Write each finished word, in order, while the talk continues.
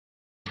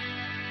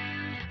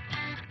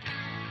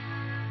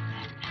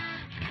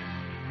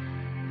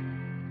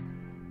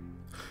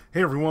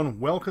Hey everyone,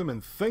 welcome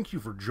and thank you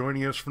for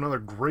joining us for another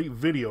great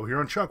video here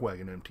on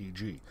Chuckwagon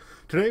MTG.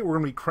 Today we're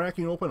going to be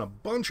cracking open a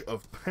bunch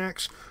of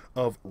packs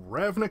of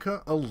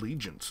Ravnica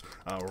Allegiance.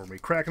 We're going to be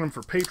cracking them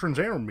for patrons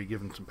and we're going to be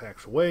giving some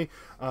packs away.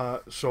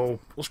 So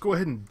let's go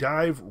ahead and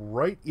dive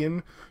right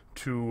in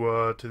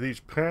to these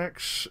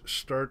packs.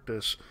 Start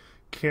this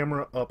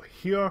camera up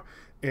here.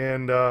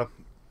 And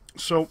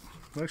so,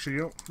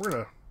 actually, we're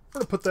going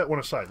to put that one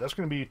aside. That's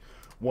going to be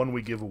one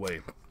we give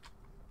away.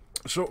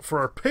 So for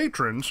our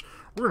patrons,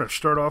 we're going to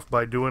start off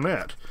by doing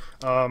that.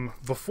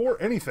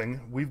 Before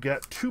anything, we've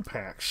got two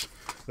packs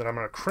that I'm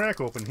going to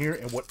crack open here,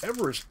 and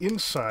whatever is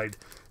inside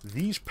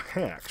these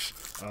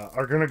packs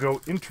are going to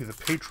go into the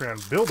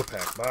Patreon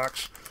Build-A-Pack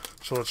box.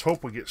 So let's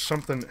hope we get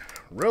something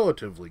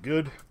relatively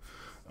good.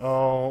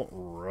 All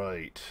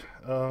right.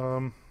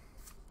 We're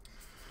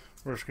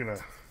just going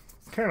to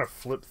kind of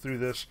flip through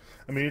this.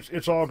 I mean,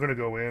 it's all going to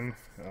go in.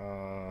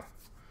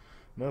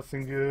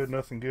 Nothing good,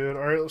 nothing good.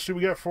 All right, let's see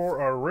what we got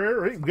for our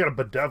rare. We got a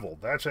Bedevil.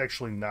 That's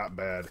actually not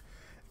bad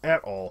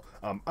at all.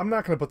 I'm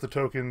not going to put the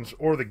tokens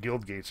or the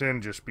guild gates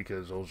in just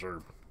because those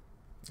are,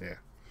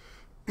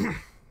 yeah.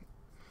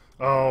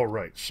 All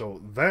right,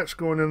 so that's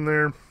going in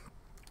there.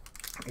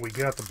 We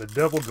got the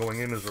Bedevil going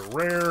in as a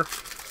rare.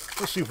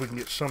 Let's see if we can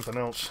get something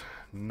else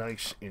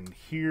nice in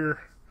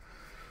here.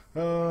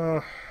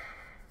 Yeah,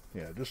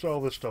 just all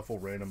this stuff will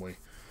randomly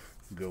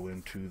go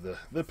into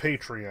the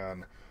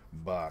Patreon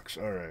box.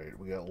 Alright,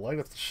 we got Light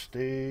Up the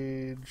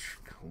Stage,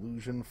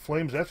 Collusion,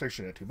 Flames, that's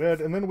actually not too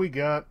bad. And then we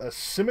got a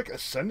Simic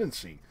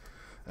Ascendancy.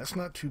 That's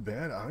not too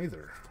bad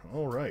either.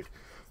 Alright,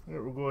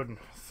 we'll go ahead and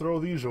throw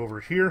these over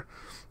here.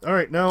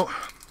 Alright, now,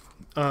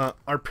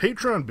 our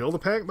Patreon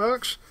Build-A-Pack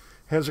box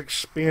has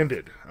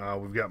expanded.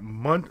 We've got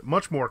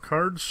much more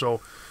cards, so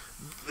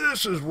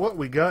this is what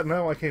we got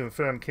now. I can't even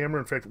fit on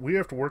camera. In fact, we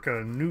have to work on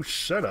a new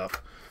setup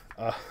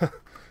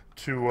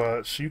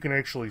so you can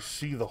actually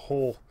see the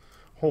whole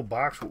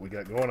box what we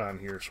got going on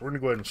here. So we're going to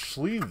go ahead and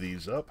sleeve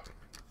these up.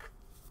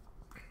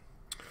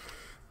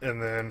 And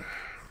then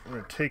we're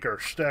going to take our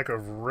stack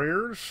of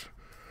rares.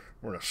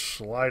 We're going to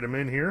slide them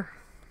in here.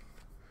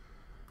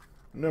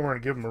 And then we're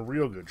going to give them a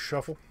real good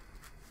shuffle.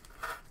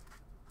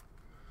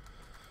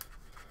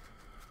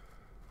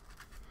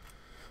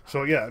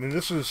 So yeah, I mean,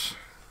 this is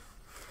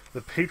the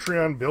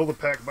Patreon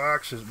Build-A-Pack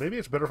box. Maybe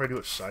it's better if I do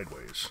it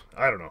sideways.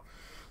 I don't know.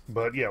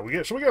 But yeah, we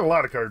got a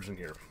lot of cards in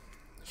here.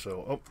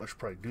 So, I should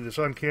probably do this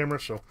on camera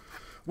so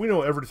we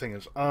know everything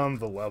is on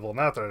the level.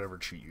 Not that I'd ever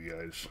cheat you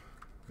guys.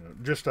 You know,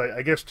 just,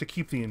 I guess, to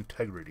keep the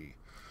integrity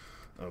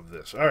of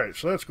this. Alright,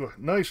 so let's go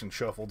nice and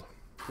shuffled.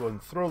 Go ahead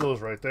and throw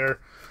those right there.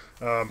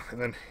 And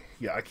then,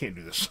 yeah, I can't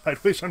do this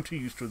sideways. I'm too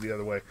used to it the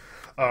other way.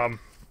 I'm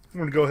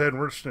going to go ahead and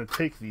we're just going to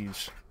take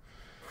these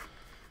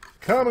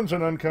commons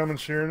and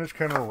uncommons here and just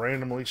kind of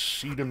randomly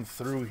seed them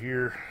through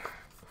here.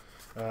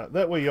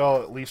 That way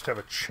y'all at least have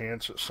a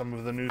chance at some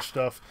of the new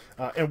stuff.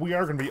 And we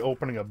are going to be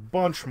opening a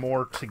bunch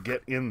more to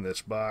get in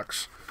this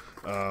box.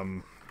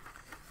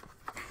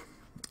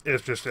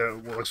 It's just,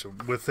 well, listen,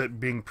 with it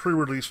being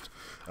pre-released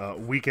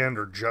weekend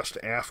or just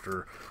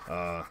after,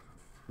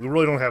 we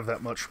really don't have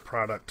that much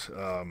product.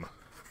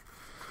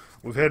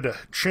 We've had to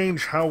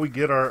change how we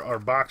get our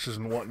boxes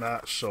and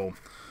whatnot, so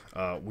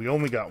we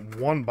only got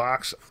one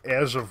box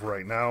as of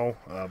right now.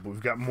 But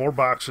we've got more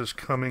boxes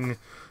coming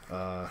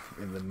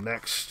in the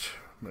next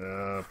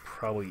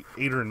probably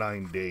 8 or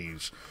 9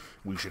 days.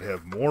 We should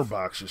have more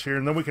boxes here,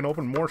 and then we can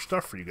open more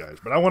stuff for you guys.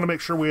 But I want to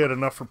make sure we had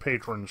enough for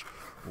patrons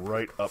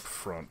right up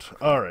front.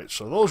 Alright,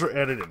 so those are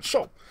added in.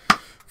 So,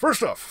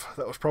 first off,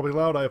 that was probably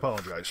loud, I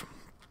apologize.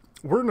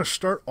 We're going to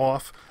start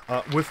off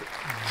with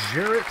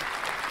Jarrett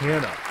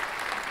Hanna.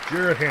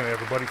 Jarrett Hanna,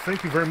 everybody,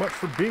 thank you very much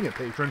for being a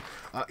patron.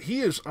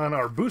 He is on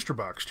our booster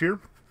box tier,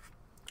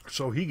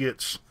 so he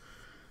gets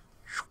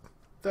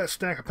that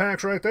stack of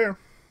packs right there.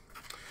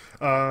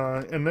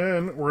 And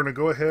then we're going to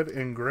go ahead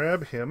and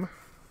grab him.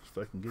 If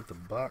I can get the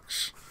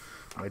box.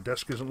 My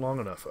desk isn't long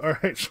enough.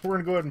 Alright, so we're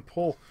going to go ahead and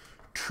pull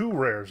 2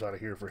 rares out of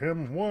here for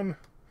him. 1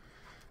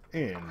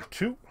 and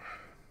 2.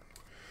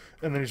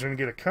 And then he's going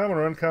to get a common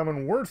or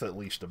uncommon worth at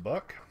least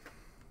 $1.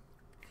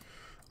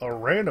 A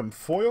random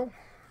foil.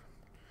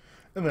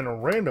 And then a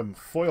random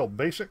foil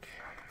basic.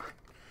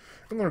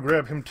 I'm going to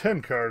grab him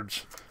 10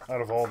 cards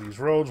out of all these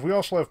roads. We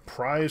also have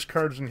prize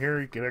cards in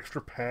here. You get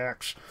extra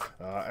packs,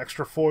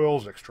 extra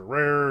foils, extra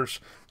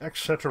rares,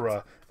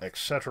 etc.,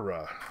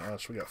 etc.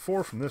 So we got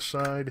 4 from this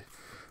side.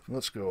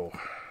 Let's go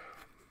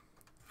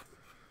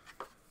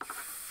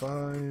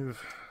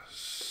 5,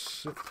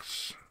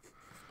 6,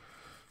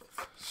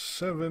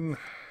 7,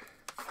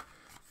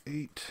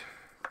 8,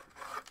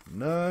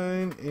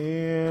 9,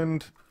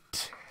 and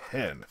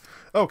 10.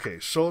 Okay,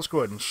 so let's go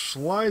ahead and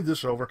slide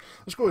this over.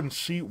 Let's go ahead and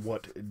see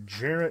what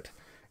Jarrett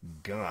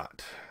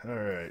got.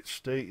 Alright,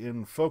 stay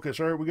in focus.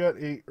 Alright, we got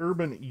a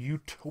Urban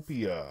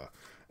Utopia,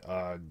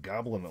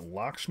 Goblin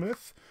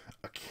Locksmith,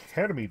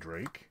 Academy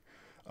Drake,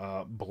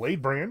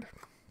 Blade Brand,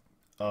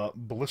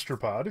 Blister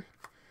Pod,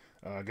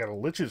 got a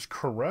Lich's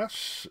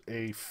Caress,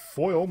 a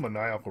foil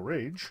Maniacal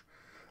Rage,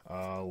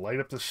 Light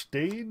Up the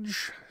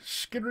Stage,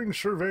 Skittering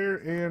Surveyor,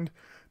 and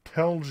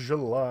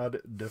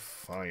Tel'Jalad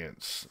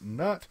Defiance.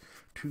 Not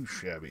too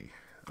shabby.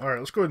 Alright,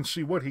 let's go ahead and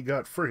see what he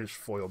got for his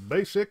foil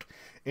basic.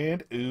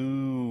 And,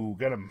 ooh,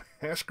 got a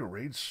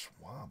Masquerade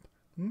Swamp.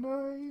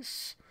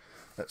 Nice.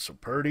 That's so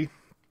pretty.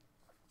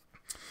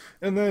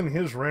 And then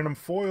his random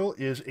foil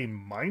is a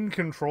Mind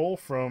Control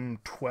from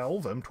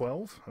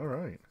M12.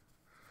 Alright.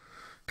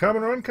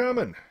 Common or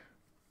uncommon?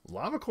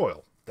 Lava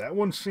Coil. That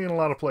one's seeing a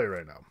lot of play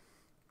right now.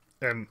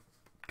 And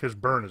because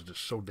Burn is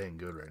just so dang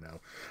good right now.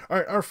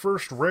 Alright, our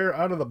first rare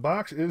out of the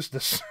box is the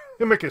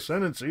Simic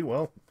Ascendancy.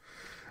 Well,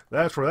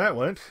 that's where that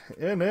went.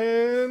 And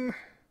then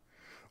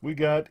we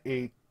got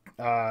a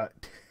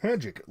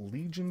Tajic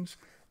Legion's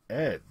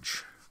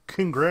Edge.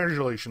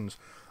 Congratulations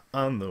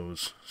on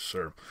those,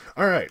 sir.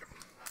 Alright.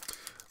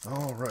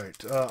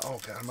 Alright. Oh,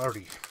 God,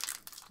 we're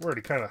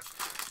already kind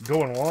of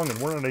going along, and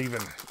we're not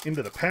even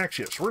into the packs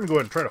yet. So we're going to go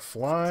ahead and try to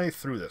fly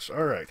through this.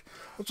 Alright.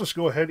 Let's just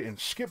go ahead and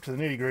skip to the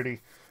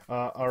nitty-gritty.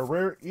 Our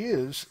rare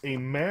is a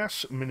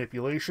Mass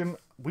Manipulation.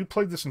 We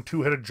played this in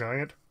Two-Headed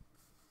Giant,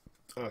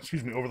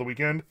 over the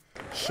weekend.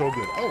 So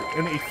good. Oh,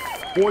 and a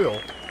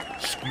foil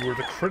Skewer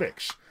the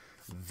Critics.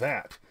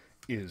 That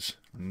is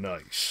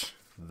nice.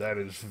 That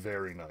is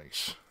very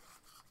nice.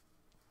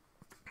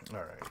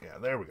 Alright, yeah,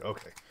 there we go.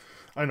 Okay.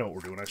 I know what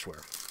we're doing, I swear.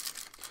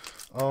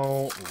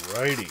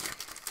 Alrighty.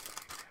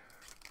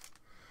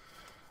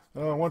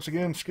 Once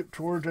again, skip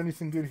towards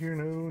anything good here.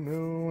 No,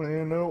 no,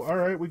 and no.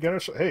 Alright, we got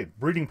our... Hey,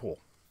 Breeding Pool.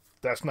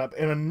 That's not...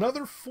 And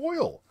another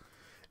foil.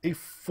 A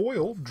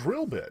foil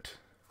drill bit.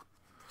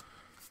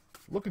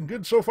 Looking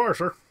good so far,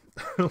 sir.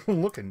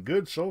 Looking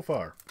good so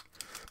far.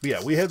 But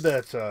yeah, we had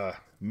that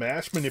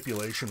Mass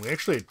Manipulation. We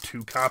actually had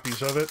 2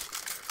 copies of it.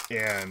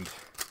 And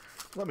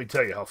let me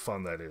tell you how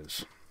fun that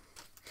is.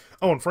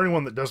 Oh, and for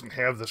anyone that doesn't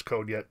have this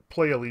code yet,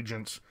 Play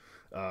Allegiance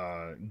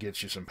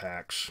gets you some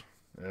packs.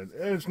 And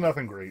it's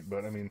nothing great,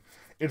 but, I mean,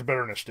 it's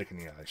better than a stick in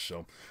the eye.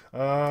 So,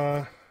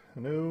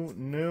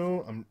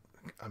 no,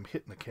 I'm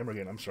hitting the camera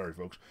again. I'm sorry,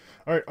 folks.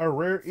 All right, our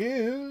rare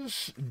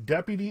is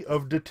Deputy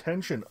of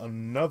Detention,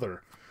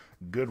 another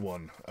good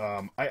one.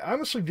 I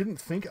honestly didn't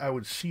think I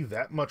would see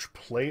that much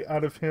play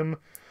out of him.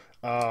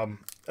 I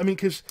mean,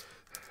 because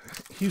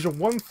he's a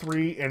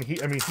 1/3, and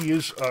he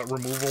is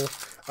removal.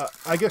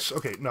 I guess,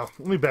 okay, no,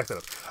 let me back that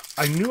up.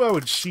 I knew I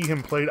would see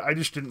him played, I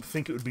just didn't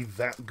think it would be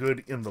that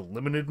good in the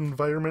limited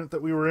environment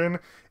that we were in,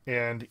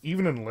 and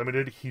even in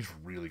limited, he's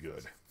really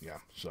good. Yeah,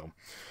 so,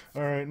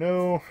 alright,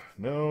 no,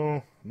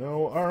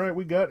 alright,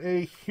 we got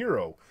a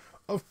Hero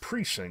of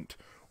Precinct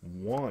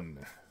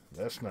 1.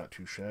 That's not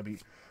too shabby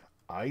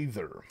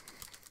either.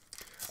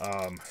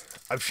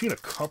 I've seen a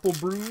couple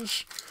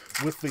brews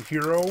with the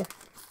Hero,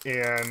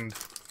 and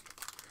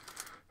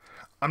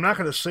I'm not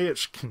going to say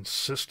it's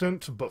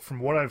consistent, but from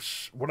what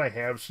I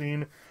have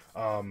seen,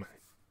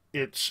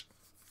 it's,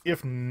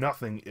 if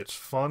nothing, it's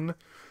fun,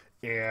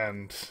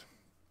 and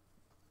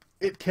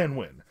it can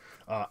win.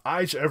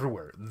 Eyes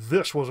Everywhere.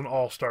 This was an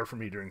all-star for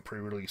me during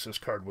pre-release. This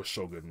card was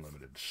so good and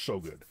limited. So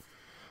good.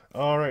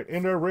 Alright,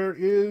 and our rare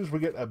is, we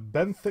get a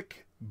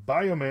Benthic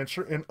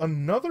Biomancer and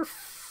another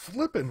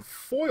flippin'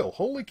 foil.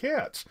 Holy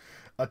cats.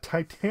 A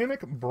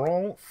Titanic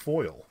Brawl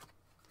foil.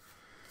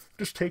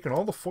 Just taking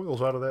all the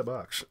foils out of that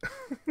box.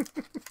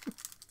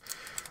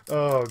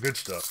 Oh, good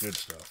stuff, good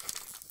stuff.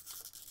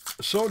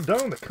 So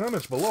down in the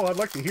comments below, I'd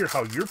like to hear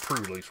how your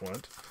pre-release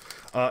went.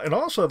 And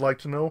also I'd like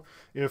to know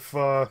if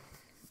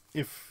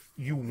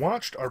you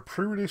watched our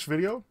pre-release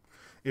video,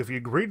 if you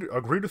agreed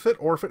with it,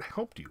 or if it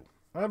helped you.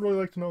 I'd really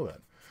like to know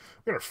that.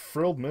 We got our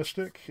Frilled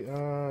Mystic.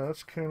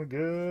 That's kind of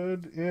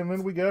good. And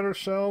then we got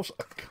ourselves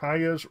a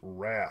Kaya's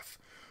Wrath.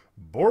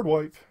 Board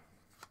wipe.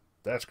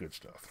 That's good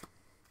stuff.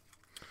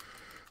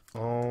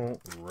 All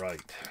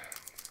right.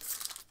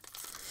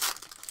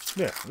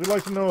 Yeah, we'd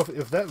like to know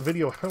if that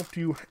video helped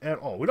you at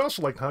all. We'd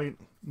also like to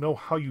know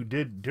how you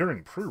did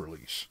during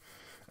pre-release,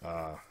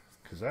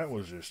 because that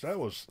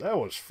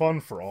was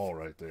fun for all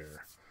right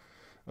there.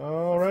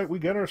 All right, we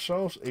got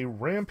ourselves a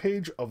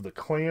Rampage of the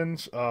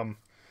Clans. I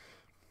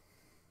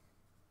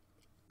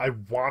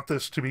want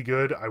this to be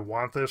good. I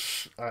want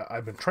this.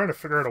 I've been trying to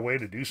figure out a way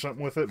to do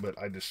something with it, but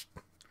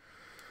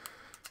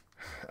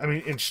I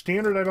mean, in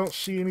Standard, I don't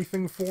see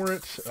anything for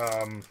it.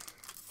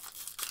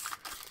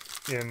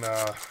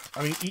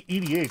 I mean,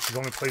 EDH is the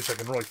only place I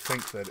can really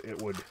think that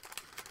it would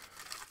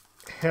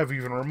have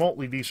even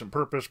remotely decent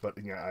purpose, but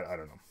yeah, I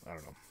don't know.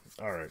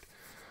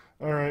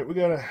 All right, we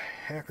got a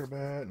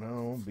Hackerbat,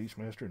 no.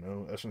 Beastmaster,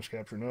 no. Essence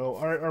Capture, no.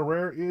 All right, our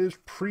rare is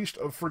Priest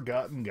of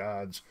Forgotten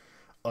Gods,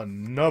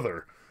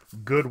 another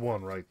good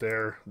one right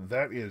there.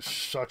 That is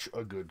such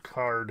a good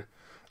card.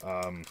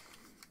 I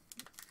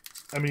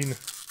mean,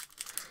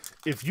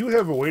 if you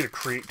have a way to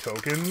create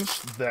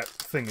tokens, that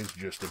thing is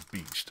just a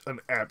beast. An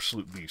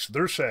absolute beast.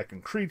 They're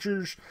sacking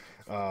creatures,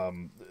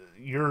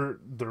 they're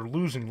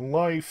losing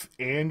life,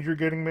 and you're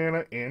getting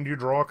mana, and you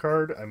draw a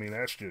card. I mean,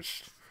 that's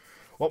just...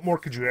 What more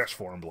could you ask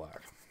for in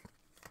black?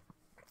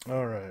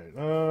 Alright,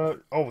 oh,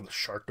 the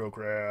Sharkdo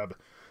Crab.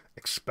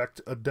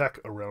 Expect a deck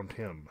around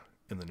him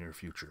in the near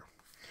future.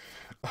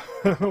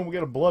 We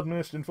got a Blood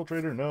Mist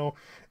Infiltrator, no.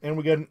 And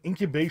we got an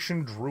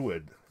Incubation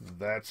Druid.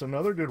 That's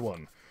another good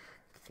one.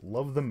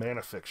 Love the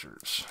mana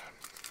fixers.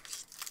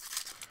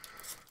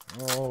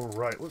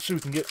 Alright, let's see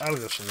what we can get out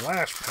of this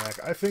last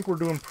pack. I think we're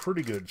doing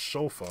pretty good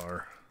so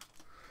far.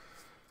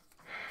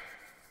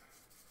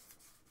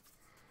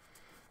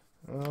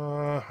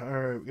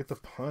 Alright, we get the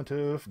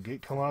Pontiff,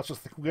 Gate Colossus.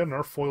 I think we got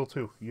an foil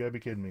too. You gotta be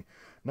kidding me.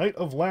 Knight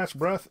of Last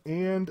Breath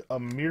and a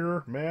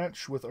mirror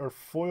match with our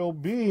foil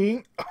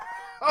being...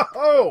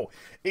 Oh!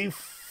 A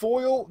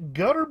foil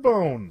Gutter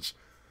Bones!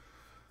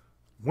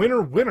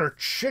 Winner, winner,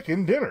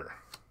 chicken dinner.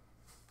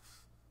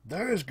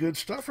 That is good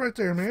stuff right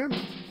there, man.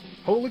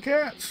 Holy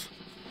cats.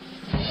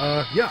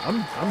 Yeah,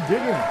 I'm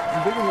digging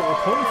what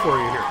we're pulling for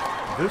you here.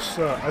 This,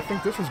 I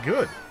think this was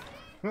good.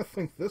 I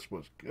think this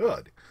was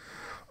good.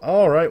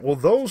 Alright, well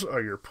those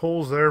are your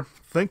pulls there.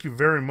 Thank you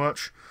very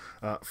much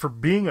for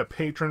being a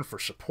patron, for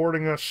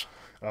supporting us.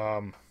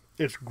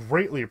 It's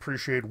greatly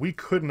appreciated. We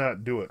could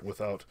not do it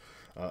without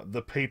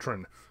the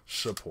patron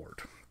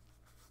support.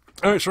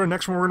 Alright, so our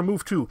next one we're going to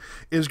move to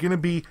is going to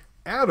be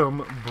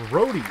Adam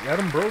Brody.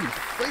 Adam Brody,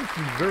 thank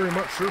you very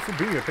much, sir, for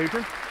being a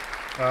patron.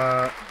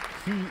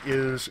 He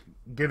is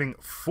getting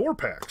 4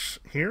 packs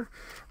here.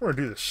 We're going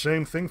to do the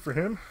same thing for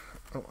him.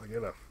 Oh,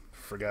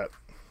 forgot.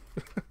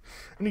 I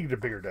need a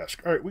bigger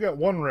desk. Alright, we got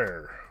 1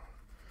 rare.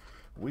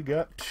 We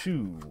got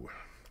 2.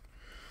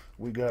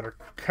 We got a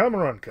common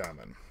or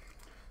uncommon.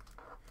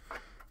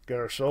 Got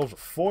ourselves a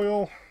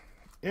foil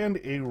and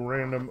a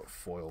random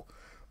foil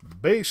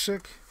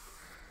basic.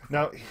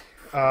 Now,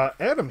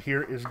 Adam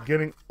here is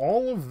getting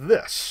all of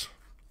this,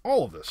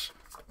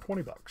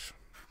 20 bucks.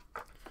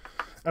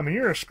 I mean,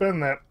 you're going to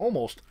spend that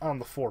almost on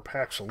the 4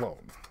 packs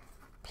alone.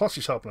 Plus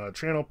he's helping out the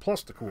channel,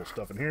 plus the cool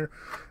stuff in here.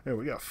 And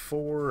we got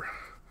 4,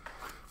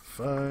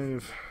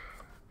 5,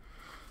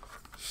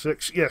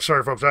 6. Yeah,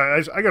 sorry, folks.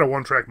 I got a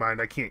one-track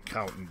mind. I can't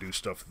count and do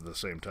stuff at the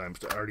same time.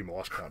 I already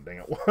lost count. Dang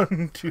it.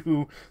 1,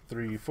 2,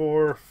 3,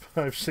 4,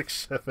 5,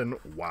 6, 7.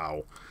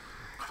 Wow.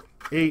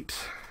 8,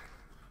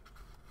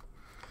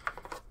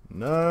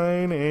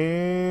 9,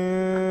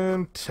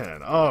 and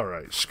 10. All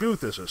right. Scoot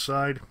this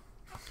aside.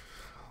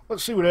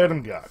 Let's see what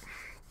Adam got.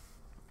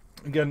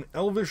 We got an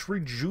Elvish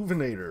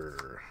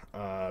Rejuvenator,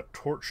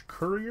 Torch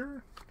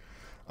Courier,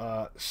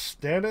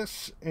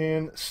 Status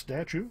and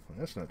Statue.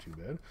 That's not too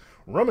bad.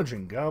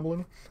 Rummaging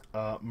Goblin,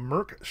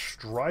 Merc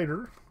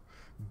Strider,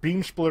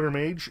 Beam Splitter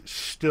Mage.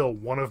 Still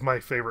one of my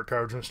favorite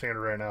cards in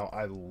Standard right now.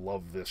 I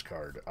love this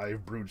card.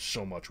 I've brewed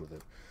so much with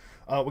it.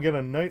 We got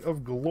a Knight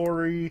of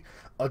Glory,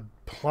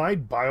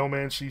 Applied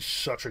Biomancy.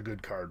 Such a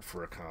good card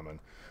for a common.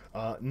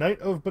 Knight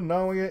of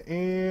Benalia,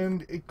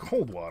 and a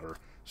Coldwater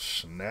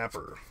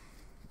Snapper.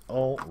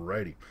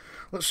 Alrighty.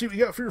 Let's see what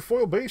you got for your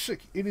foil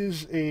basic. It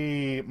is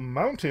a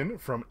Mountain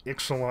from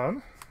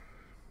Ixalan.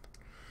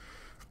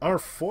 Our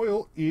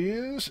foil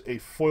is a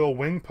foil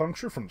Wing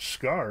Puncture from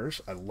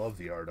Scars. I love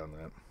the art on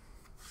that.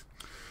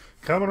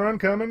 Common or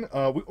uncommon?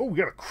 We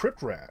got a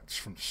Crypt Rats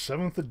from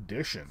 7th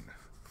edition.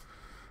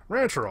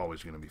 Rats are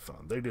always going to be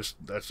fun.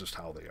 That's just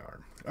how they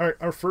are. Alright,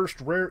 our first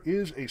rare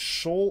is a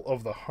Soul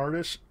of the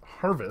Harvest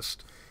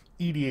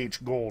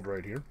EDH Gold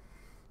right here.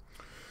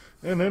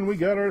 And then we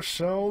got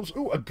ourselves,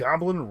 a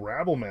Goblin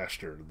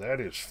Rabblemaster.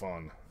 That is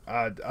fun.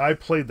 I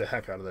played the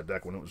heck out of that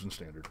deck when it was in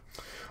Standard.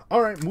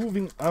 Alright,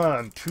 moving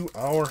on to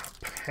our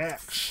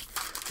packs.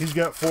 He's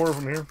got 4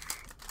 of them here.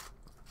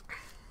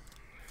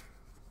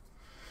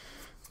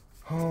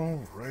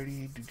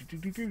 Alrighty.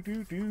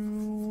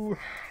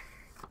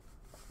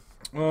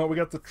 We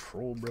got the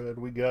Troll Bread.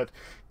 We got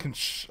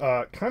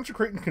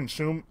Consecrate and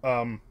Consume.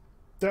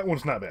 That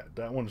one's not bad.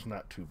 That one's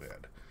not too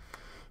bad.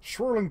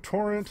 Swirling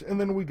Torrent,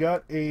 and then we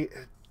got a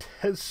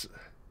Tessa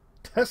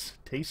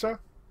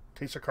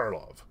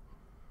Karlov.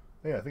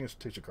 Yeah, I think it's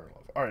Tessa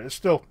Karlov. All right, it's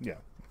still, yeah,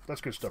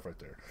 that's good stuff right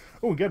there.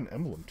 Oh, we got an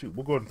emblem too.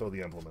 We'll go ahead and throw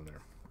the emblem in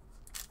there.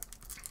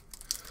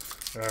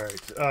 All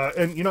right,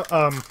 and you know,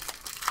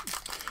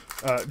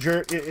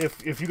 Jared,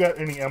 if you got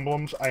any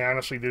emblems, I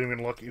honestly didn't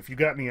even look. If you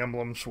got any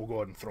emblems, we'll go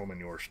ahead and throw them in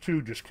yours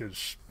too, just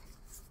because.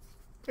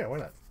 Yeah, why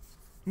not?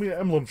 I mean,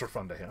 emblems are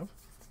fun to have.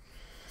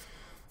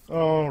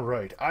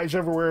 Alright, Eyes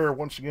Everywhere,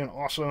 once again,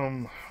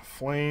 awesome.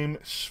 Flame,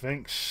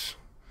 Sphinx.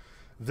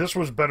 This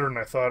was better than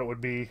I thought it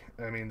would be.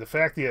 I mean, the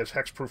fact that he has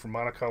hexproof and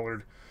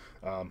monocolored,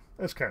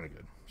 that's kind of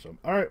good. So,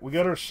 alright, we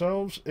got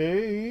ourselves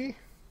a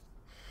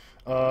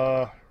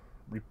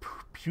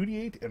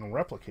Repudiate and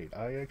Replicate.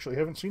 I actually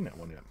haven't seen that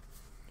one yet.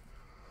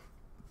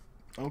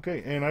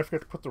 Okay, and I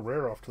forgot to put the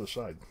rare off to the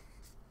side.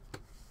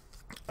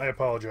 I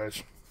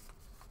apologize.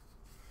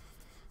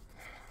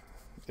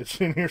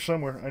 It's in here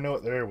somewhere. I know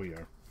it. There we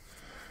are.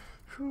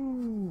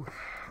 Whew.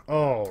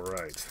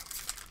 Alright.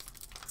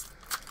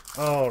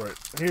 Alright,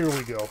 here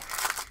we go.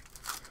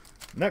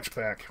 Next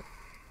pack.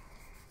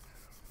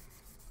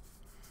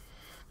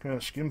 Kind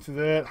of skim through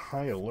that.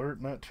 High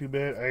Alert, not too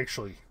bad. I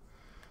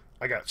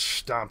got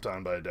stomped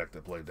on by a deck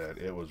that played that.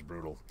 It was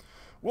brutal.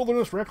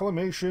 Wilderness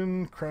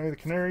Reclamation, Cry the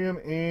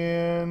Canarium,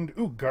 and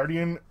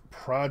Guardian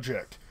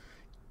Project.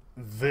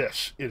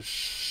 This is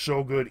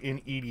so good in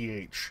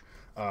EDH.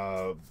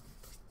 I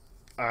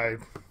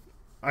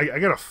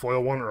got a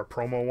foil one or a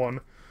promo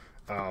one,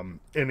 and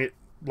it,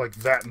 like,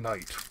 that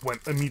night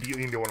went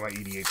immediately into one of my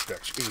EDH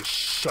decks. It is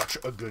such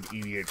a good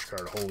EDH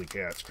card, holy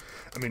cats.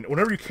 I mean,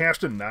 whenever you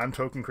cast a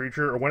non-token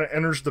creature, or when it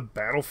enters the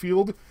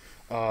battlefield,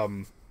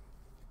 as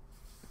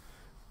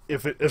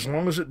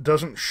long as it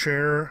doesn't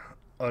share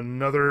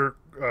another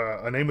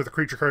a name with a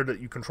creature card that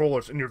you control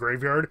that's in your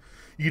graveyard,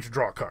 you get to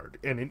draw a card.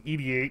 And in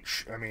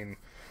EDH, I mean,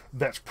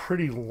 that's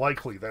pretty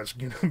likely that's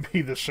going to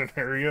be the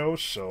scenario,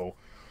 so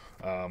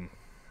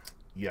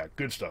yeah,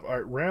 good stuff.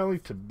 Alright, Rally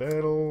to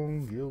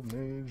Battle, Guild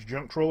Mage,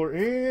 Junk Troller,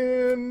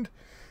 and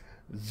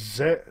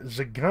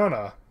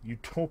Zagana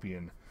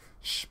Utopian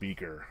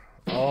Speaker.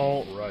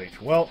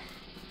 Alright, well,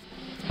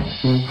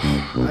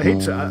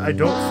 I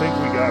don't think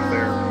we got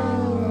there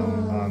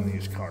on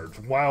these cards.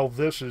 While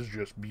this is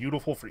just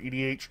beautiful for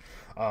EDH,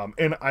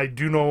 and I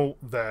do know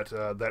that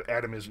that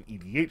Adam is an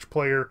EDH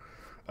player,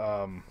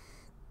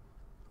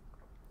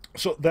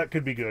 so that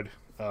could be good.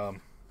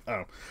 I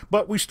don't know.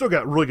 But we still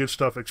got really good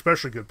stuff,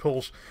 especially good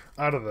pulls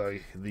out of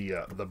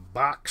the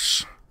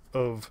box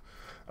of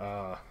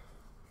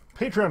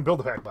Patreon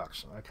Build-A-Pack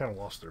box. I kind of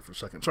lost there for a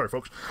second. Sorry,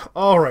 folks.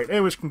 All right.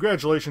 Anyways,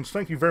 congratulations.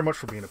 Thank you very much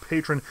for being a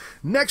patron.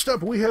 Next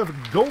up, we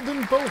have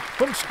Golden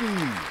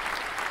Bohunski.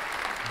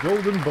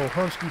 Golden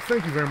Bohunski,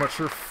 thank you very much,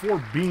 sir,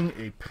 for being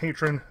a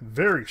patron.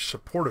 Very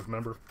supportive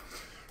member.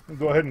 I'll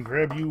go ahead and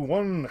grab you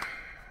 1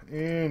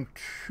 and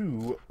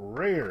 2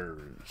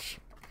 rares.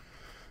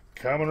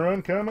 Common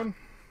run, common.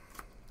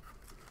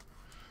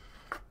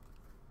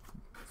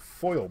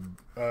 Foil.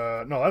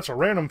 No, that's a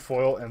random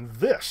foil, and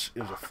this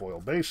is a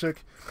foil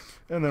basic.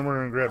 And then we're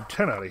going to grab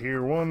 10 out of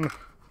here. 1,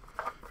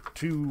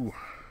 2,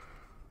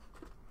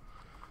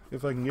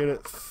 if I can get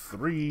it,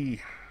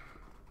 3,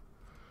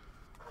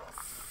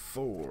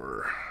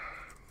 4,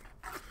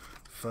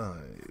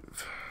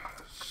 5,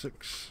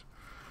 6,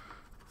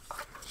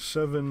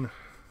 7,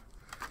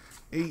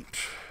 8,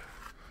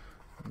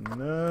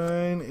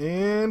 9,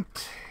 and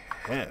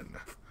 10.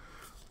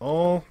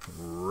 All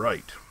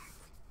right.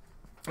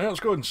 Now let's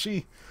go ahead and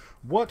see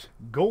what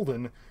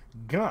Golden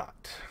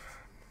got.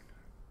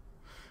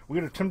 We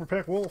got a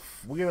Timberpack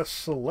Wolf. We got a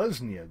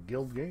Selesnya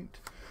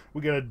Guildgate.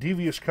 We got a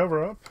Devious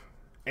Cover-Up.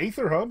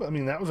 Aether Hub. I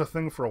mean, that was a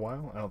thing for a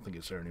while. I don't think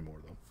it's there anymore,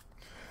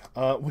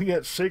 though. We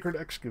got Sacred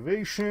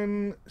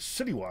Excavation,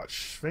 City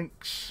Watch,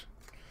 Sphinx,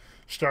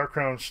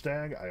 Starcrown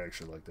Stag. I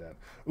actually like that.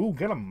 Ooh,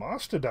 got a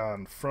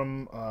Mastodon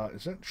from,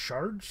 is that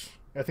Shards?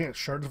 I think it's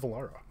Shards of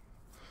Alara.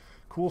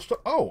 Cool stuff.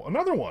 Oh,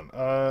 another one.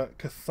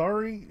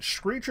 Cathari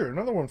Screecher.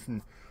 Another one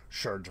from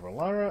Shards of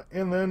Alara.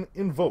 And then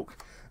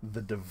Invoke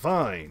the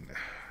Divine.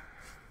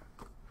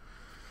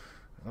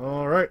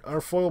 Alright,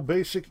 our foil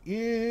basic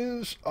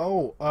is...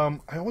 Oh,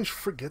 I always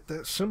forget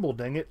that symbol,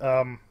 dang it.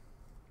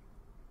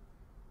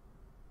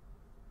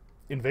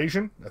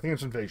 Invasion? I think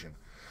it's Invasion.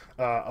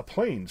 A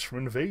Plains from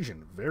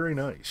Invasion. Very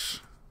nice.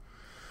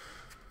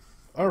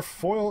 Our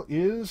foil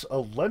is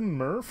a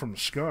Leadenmer from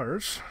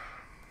Scars.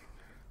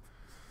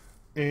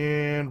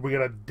 And we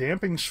got a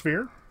Damping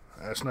Sphere.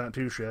 That's not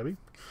too shabby.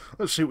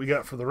 Let's see what we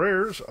got for the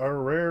rares. Our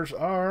rares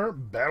are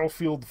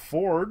Battlefield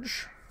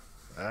Forge.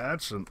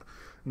 That's a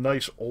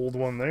nice old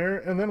one there.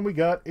 And then we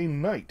got a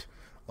Knight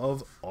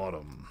of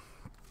Autumn.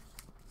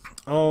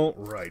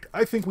 Alright.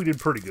 I think we did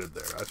pretty good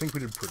there. I think we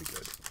did pretty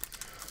good.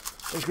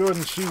 Let's go ahead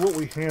and see what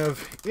we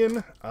have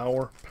in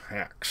our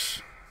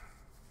packs.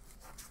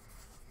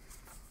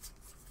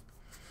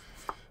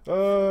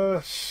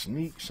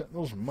 Sneak,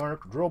 Sentinel's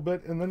Mark, Drill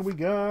Bit, and then we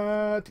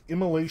got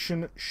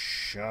Immolation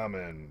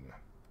Shaman.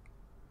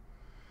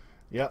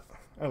 Yeah,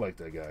 I like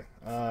that guy.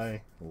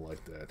 I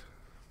like that.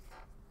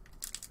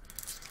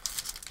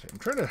 I'm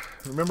trying to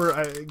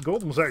remember,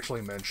 Golden was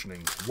actually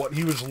mentioning what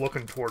he was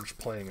looking towards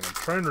playing, and I'm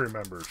trying to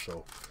remember,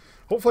 so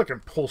hopefully I can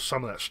pull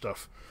some of that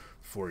stuff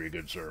for you,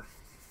 good sir.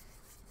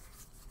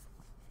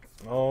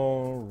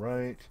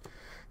 Alright.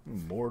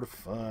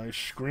 Mortify,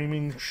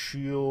 Screaming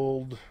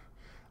Shield,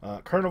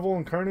 Carnival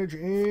and Carnage,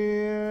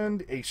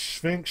 and a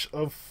Sphinx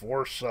of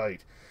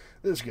Foresight.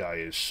 This guy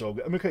is so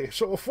good. I mean, okay,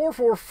 so a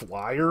 4/4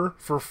 flyer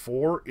for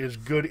 4 is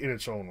good in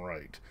its own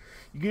right.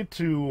 You get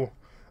to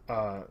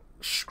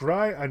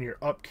scry on your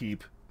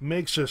upkeep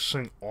makes this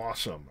thing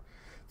awesome.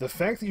 The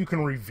fact that you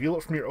can reveal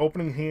it from your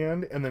opening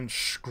hand and then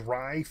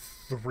scry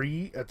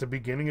 3 at the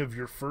beginning of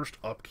your first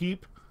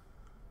upkeep,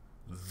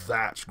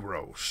 that's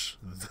gross.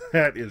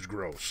 That is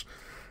gross.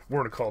 We're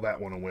going to call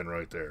that one a win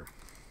right there.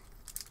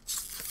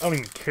 I don't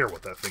even care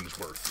what that thing's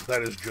worth.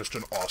 That is just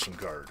an awesome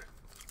card.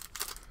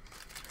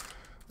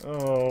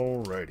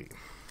 Alrighty.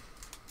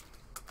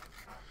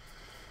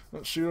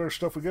 Let's see what other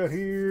stuff we got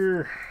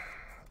here.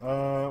 We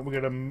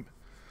got a...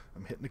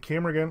 I'm hitting the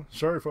camera again.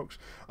 Sorry, folks.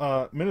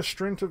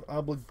 Ministrative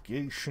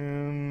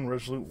Obligation,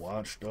 Resolute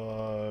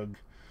Watchdog,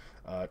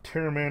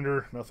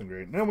 Terramander, nothing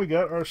great. Now we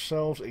got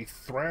ourselves a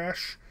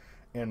Thrash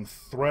and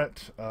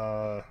Threat.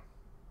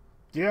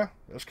 Yeah,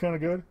 that's kind of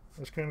good.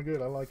 That's kind of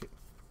good. I like it.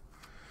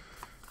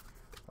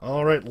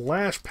 Alright,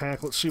 last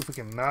pack. Let's see if we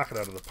can knock it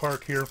out of the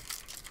park here.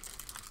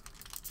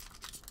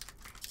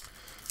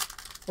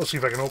 Let's see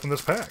if I can open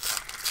this pack.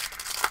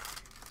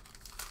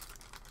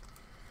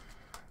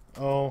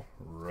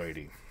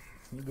 Alrighty.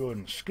 Let me go ahead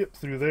and skip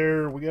through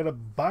there. We got a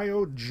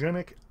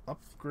Biogenic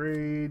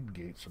Upgrade,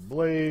 Gates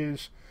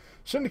Ablaze,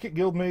 Syndicate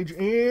Guild Mage,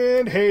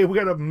 and hey, we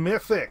got a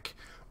Mythic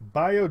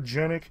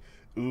Biogenic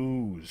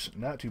Ooze.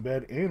 Not too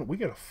bad. And we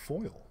got a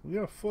foil. We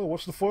got a foil.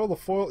 What's the foil? The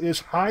foil is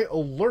High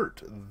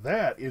Alert.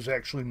 That is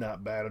actually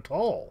not bad at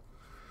all.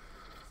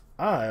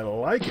 I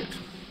like it.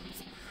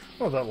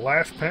 Well, that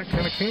last pack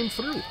kind of came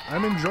through.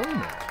 I'm enjoying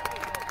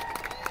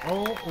that.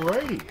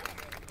 Alrighty.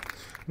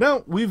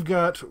 Now, we've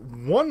got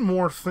one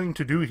more thing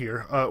to do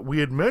here. We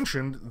had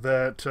mentioned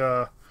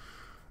that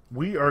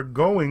we are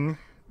going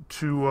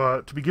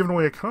to be giving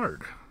away a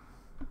card.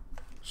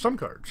 Some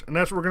cards. And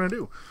that's what we're going to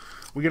do.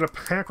 We get a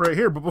pack right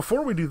here. But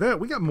before we do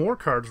that, we got more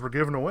cards we're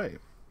giving away.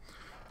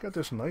 Got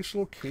this nice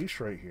little case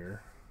right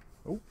here.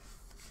 Oh,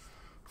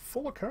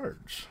 full of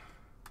cards.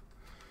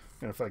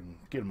 And if I can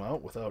get them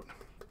out without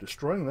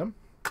destroying them.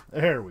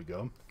 There we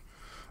go.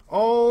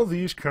 All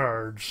these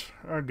cards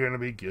are going to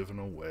be given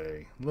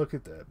away. Look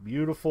at that.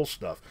 Beautiful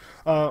stuff.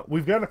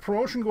 We've got a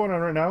promotion going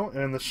on right now,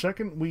 and the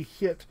second we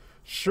hit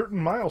certain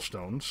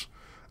milestones,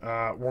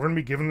 we're going to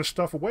be giving this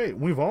stuff away.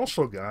 We've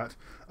also got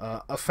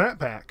a fat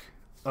pack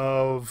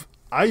of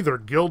either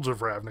Guilds of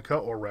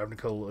Ravnica or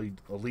Ravnica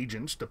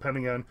Allegiance,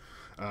 depending on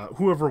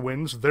whoever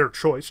wins, their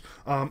choice,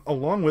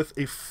 along with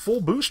a full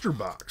booster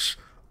box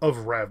of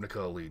Ravnica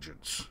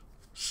Allegiance.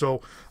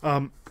 So,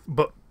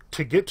 but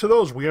to get to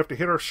those, we have to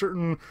hit our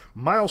certain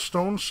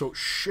milestones, so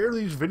share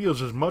these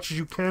videos as much as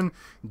you can.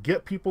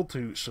 Get people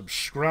to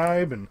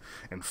subscribe and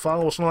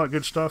follow us and all that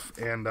good stuff,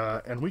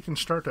 and we can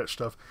start that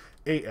stuff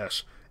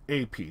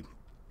ASAP.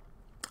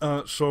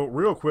 So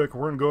real quick,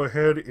 we're going to go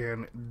ahead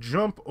and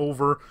jump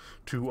over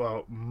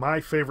to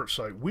my favorite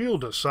site, Wheel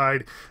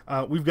Decide.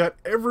 We've got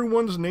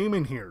everyone's name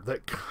in here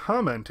that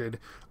commented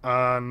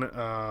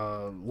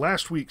on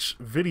last week's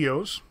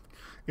videos.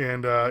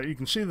 And you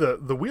can see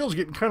the wheels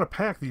getting kind of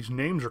packed. These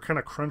names are kind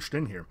of crunched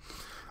in here.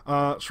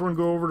 So we're going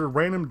to go over to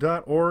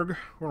random.org.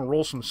 We're going to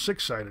roll some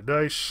 6-sided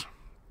dice.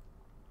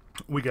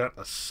 We got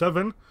a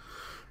 7.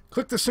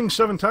 Click this thing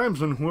 7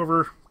 times, and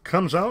whoever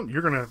comes out,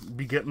 you're going to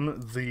be getting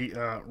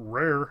the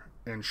rare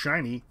and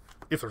shiny,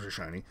 if there's a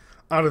shiny,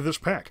 out of this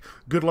pack.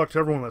 Good luck to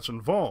everyone that's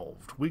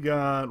involved. We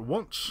got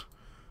once,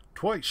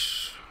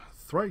 twice,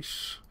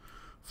 thrice,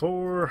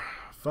 4,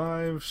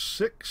 5,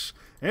 6,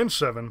 and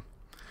 7.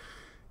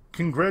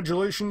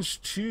 Congratulations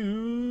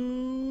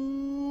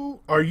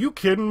to... Are you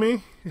kidding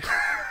me?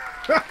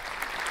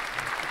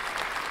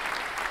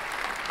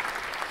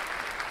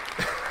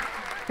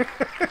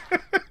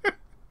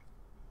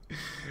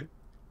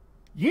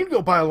 You need to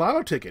go buy a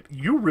lotto ticket.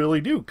 You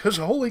really do, because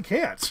holy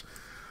cats.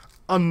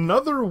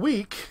 Another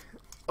week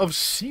of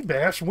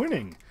Seabass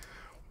winning.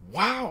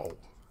 Wow.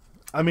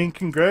 I mean,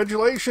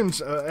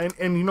 congratulations.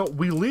 And you know,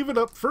 we leave it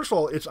up. First of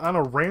all, it's on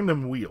a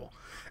random wheel.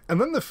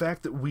 And then the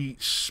fact that we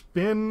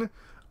spin...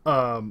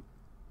 or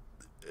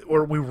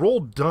we roll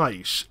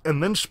dice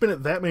and then spin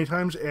it that many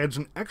times adds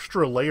an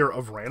extra layer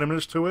of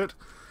randomness to it.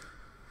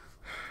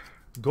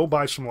 Go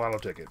buy some lotto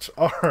tickets.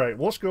 Alright,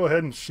 well, let's go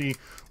ahead and see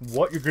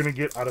what you're going to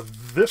get out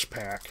of this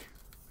pack.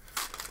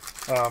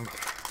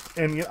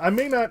 And you know, I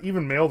may not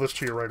even mail this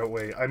to you right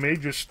away. I may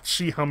just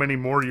see how many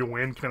more you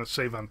win, kind of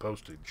save on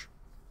postage.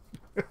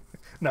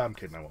 No, I'm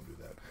kidding. I won't do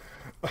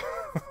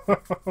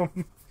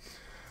that.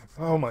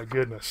 Oh my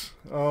goodness.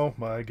 Oh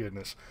my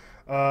goodness.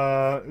 We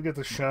got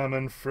the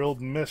Shaman,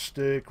 Frilled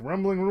Mystic,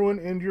 Rumbling Ruin,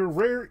 and your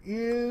rare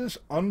is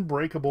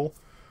Unbreakable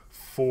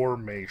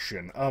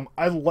Formation.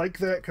 I like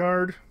that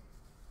card.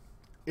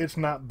 It's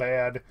not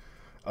bad.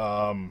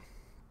 I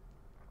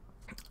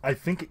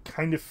think it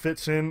kind of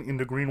fits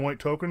into green-white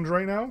tokens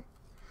right now.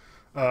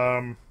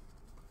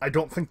 I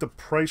don't think the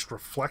price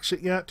reflects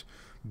it yet,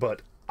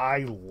 but I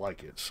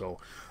like it. So,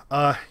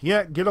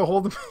 yeah, get a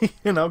hold of me,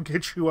 and I'll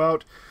get you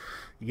out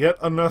yet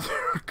another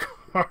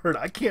card.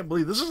 I can't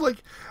believe this is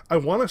like, I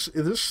want to,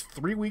 is this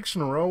 3 weeks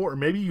in a row, or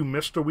maybe you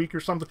missed a week or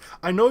something?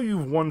 I know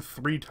you've won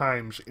 3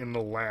 times in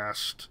the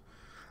last,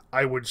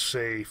 I would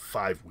say,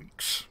 5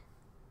 weeks.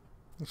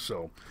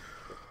 So,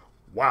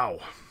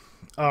 wow.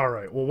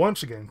 Alright, well,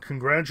 once again,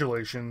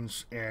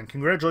 congratulations, and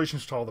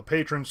congratulations to all the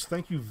patrons.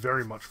 Thank you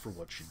very much for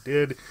what you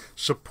did,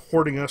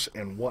 supporting us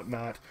and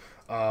whatnot.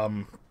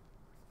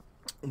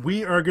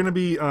 We are going to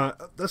be,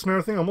 that's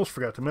another thing I almost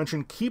forgot to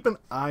mention, keep an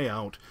eye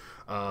out.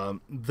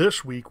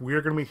 This week, we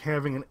are going to be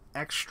having an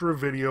extra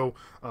video.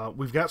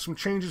 We've got some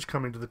changes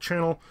coming to the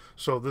channel,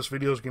 so this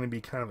video is going to be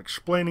kind of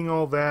explaining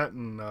all that,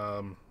 and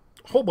a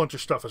whole bunch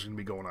of stuff is going to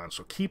be going on,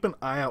 so keep an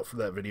eye out for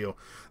that video.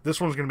 This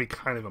one's going to be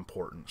kind of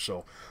important.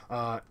 So,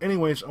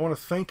 anyways, I want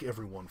to thank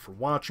everyone for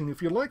watching.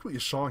 If you liked what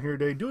you saw here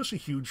today, do us a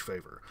huge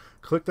favor.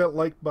 Click that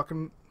like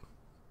button.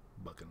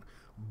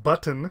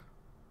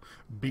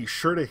 Be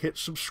sure to hit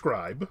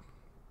subscribe.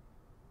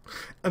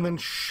 And then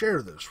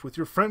share this with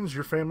your friends,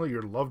 your family,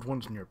 your loved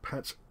ones, and your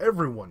pets.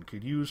 Everyone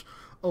could use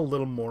a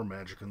little more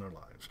magic in their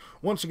lives.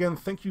 Once again,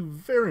 thank you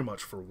very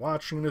much for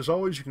watching. And as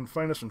always, you can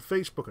find us on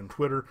Facebook and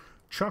Twitter,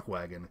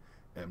 Chuckwagon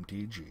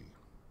MTG.